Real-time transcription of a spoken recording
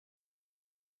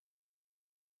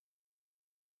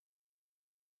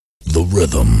The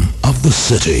rhythm of the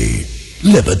city.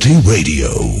 Liberty Radio.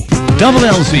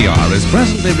 LLCR is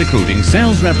presently recruiting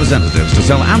sales representatives to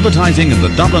sell advertising in the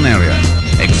Dublin area.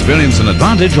 Experience an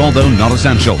advantage, although not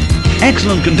essential.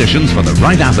 Excellent conditions for the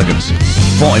right applicants.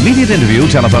 For immediate interview,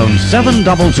 telephone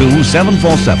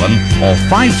 722-747 or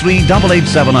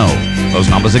 538870. Those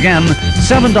numbers again,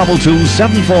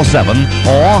 722-747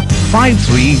 or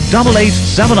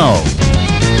 538870.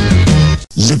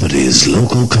 Liberty's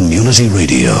Local Community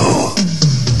Radio.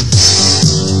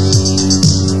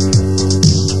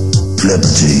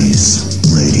 Liberty's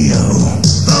Radio.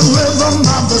 The rhythm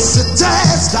of the city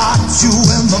starts you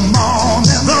in the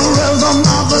morning. The rhythm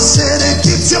of the city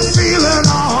keeps you feeling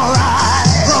alright.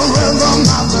 The rhythm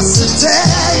of the city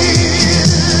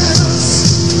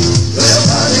is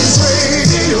Liberty's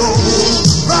Radio.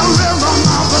 The rhythm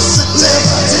of the city.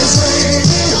 Liberty's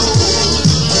Radio.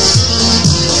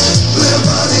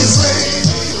 Liberty's Radio.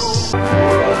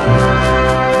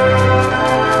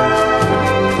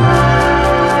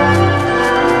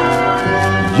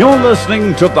 You're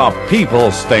listening to the People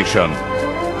Station,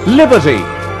 Liberty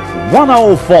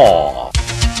 104.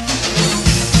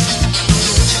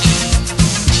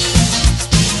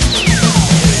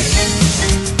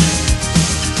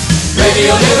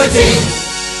 Radio Liberty.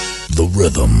 The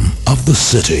rhythm of the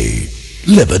city,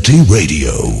 Liberty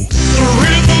Radio. The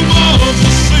rhythm of the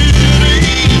city,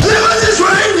 Liberty's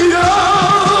Radio.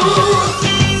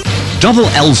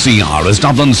 LLCR is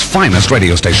Dublin's finest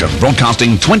radio station,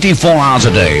 broadcasting 24 hours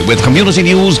a day with community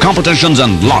news, competitions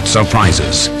and lots of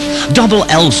prizes.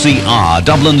 LLCR,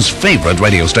 Dublin's favourite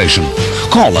radio station.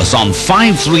 Call us on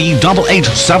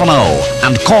 538870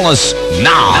 and call us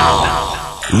now.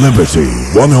 Liberty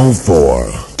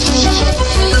 104.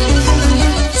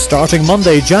 Starting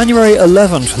Monday, January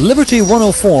 11th, Liberty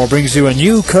 104 brings you a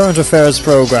new current affairs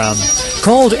programme.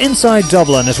 Called Inside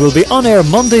Dublin, it will be on air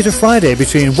Monday to Friday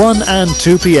between 1 and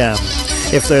 2 p.m.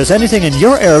 If there's anything in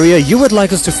your area you would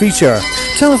like us to feature,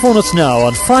 telephone us now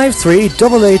on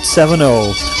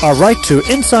 538870 or write to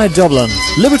Inside Dublin,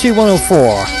 Liberty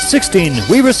 104, 16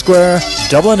 Weaver Square,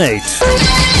 Dublin 8.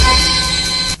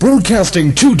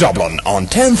 Broadcasting to Dublin on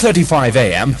 10:35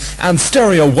 a.m. and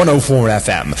Stereo 104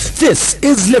 FM. This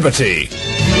is Liberty.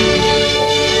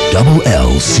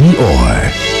 LLCR.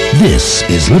 This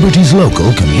is Liberty's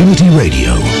Local Community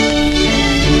Radio.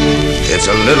 It's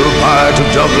a little part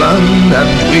of Dublin that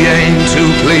we aim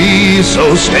to please,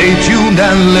 so stay tuned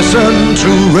and listen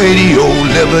to Radio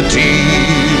Liberty.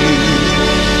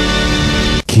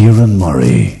 Kieran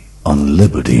Murray on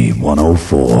Liberty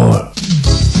 104.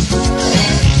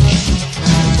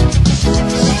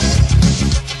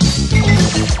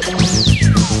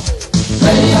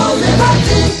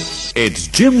 It's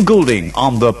Jim Goulding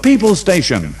on the People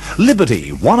Station,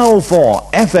 Liberty 104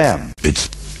 FM. It's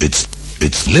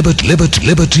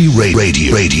Liberty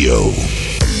Radio.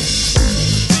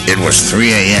 It was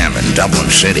 3 a.m. in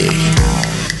Dublin City.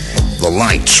 The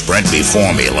light spread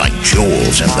before me like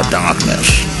jewels in the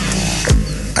darkness.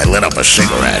 I lit up a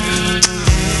cigarette.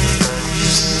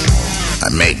 I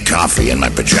made coffee in my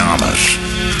pajamas.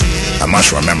 I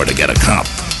must remember to get a cup.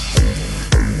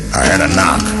 I heard a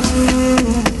knock.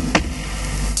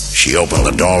 She opened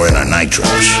the door in her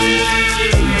nightdress.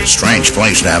 Strange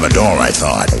place to have a door, I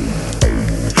thought.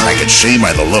 I could see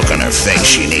by the look on her face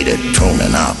she needed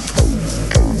tuning up.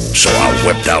 So I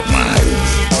whipped out my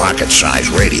pocket-sized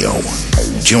radio,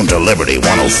 tuned to Liberty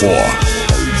 104.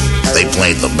 They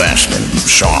played the best in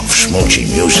soft, smoochy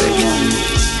music.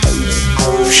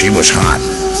 She was hot,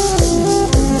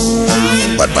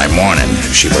 but by morning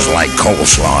she was like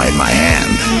coleslaw in my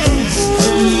hand.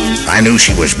 I knew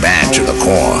she was bad to the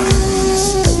core.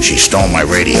 She stole my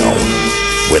radio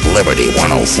with Liberty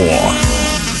 104.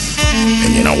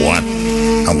 And you know what?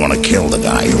 I'm gonna kill the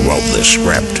guy who wrote this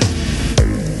script.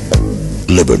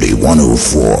 Liberty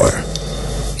 104.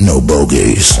 No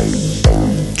bogeys.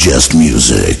 Just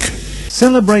music.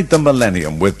 Celebrate the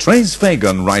millennium with Trace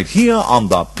Fagan right here on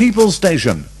the People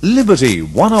Station, Liberty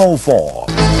 104.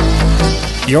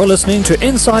 You're listening to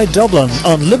Inside Dublin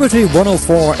on Liberty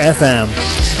 104 FM.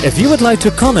 If you would like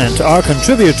to comment or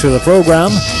contribute to the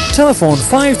programme, telephone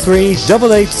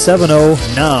 538870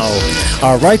 now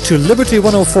or write to Liberty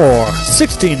 104,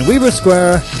 16 Weaver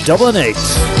Square, Dublin 8.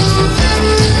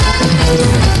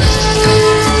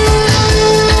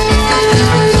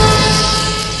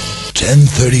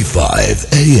 .10:35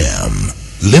 a.m.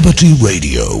 Liberty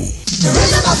Radio. The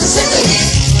rhythm of the city.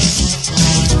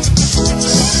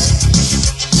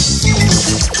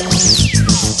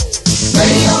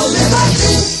 Radio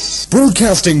Liberty.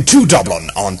 Broadcasting to Dublin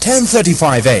on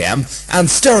 10:35 a.m. and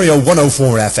Stereo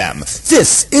 104 FM.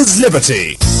 This is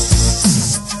Liberty.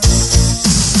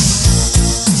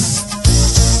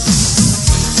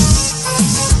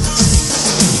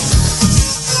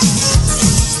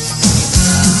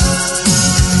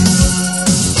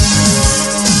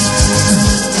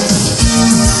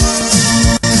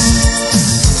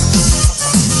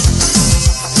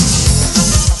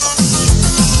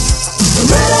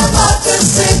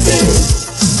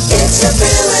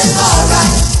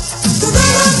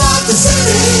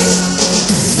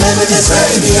 Liberties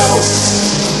Radio.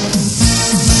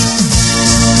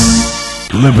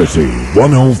 Liberty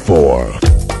 104.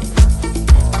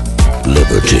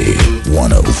 Liberty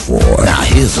 104. Now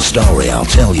here's the story, I'll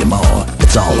tell you more.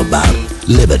 It's all about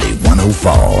Liberty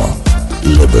 104.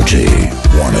 Liberty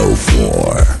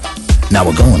 104. Now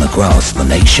we're going across the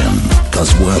nation,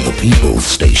 'cause we're the people's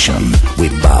station. We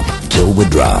bop till we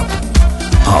drop,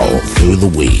 all through the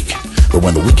week. But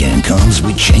when the weekend comes,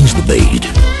 we change the beat.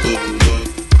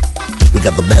 We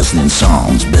got the best in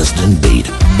songs, best in beat,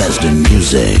 best in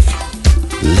music.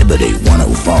 Liberty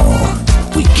 104.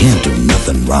 We can't do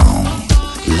nothing wrong.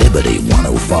 Liberty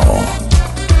 104.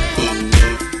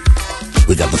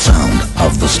 We got the sound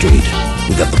of the street.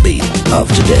 We got the beat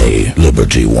of today.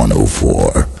 Liberty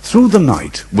 104. Through the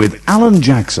Night with Alan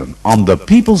Jackson on the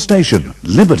People Station,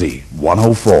 Liberty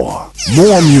 104.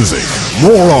 More music,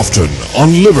 more often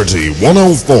on Liberty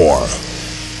 104.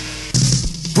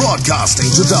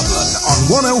 Broadcasting to Dublin on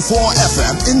 104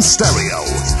 FM in stereo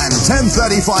and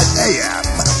 1035 AM.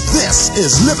 This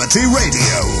is Liberty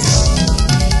Radio.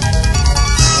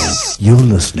 You're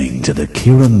listening to the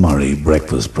Kieran Murray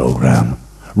Breakfast Program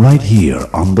right here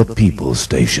on the People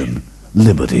Station,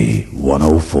 Liberty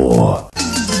 104.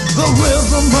 The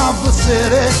rhythm of the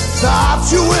city stops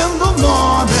you in the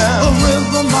morning. The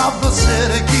rhythm of the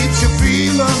city keeps you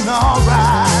feeling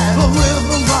alright. The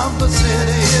rhythm of the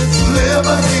city is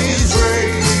Liberty's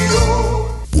Radio.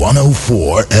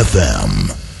 104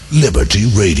 FM, Liberty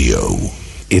Radio.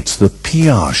 It's the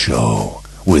PR Show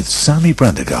with Sammy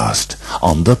Prendergast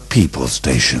on the People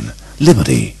Station,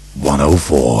 Liberty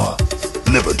 104.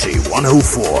 Liberty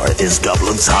 104 is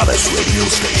Dublin's hottest radio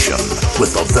station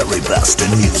with the very best in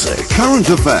music, current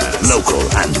affairs, local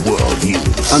and world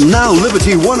news. And now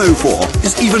Liberty 104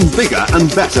 is even bigger and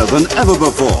better than ever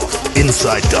before.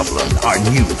 Inside Dublin, our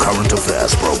new current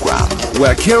affairs program,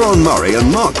 where Kieran Murray and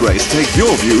Mark Grace take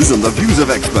your views and the views of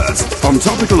experts on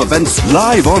topical events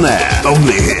live on air.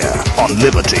 Only here on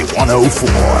Liberty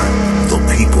 104, the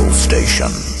People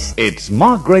Station. It's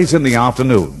Mark Grace in the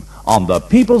afternoon on the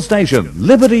People Station,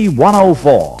 Liberty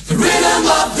 104. The rhythm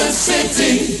of the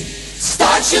city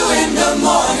starts you in the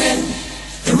morning.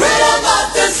 The rhythm of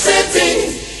the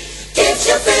city keeps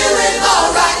you feeling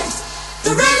alright. The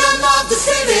rhythm of the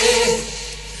city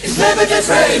is Liberty's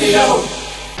Radio.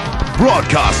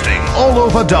 Broadcasting all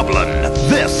over Dublin,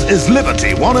 this is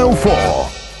Liberty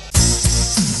 104.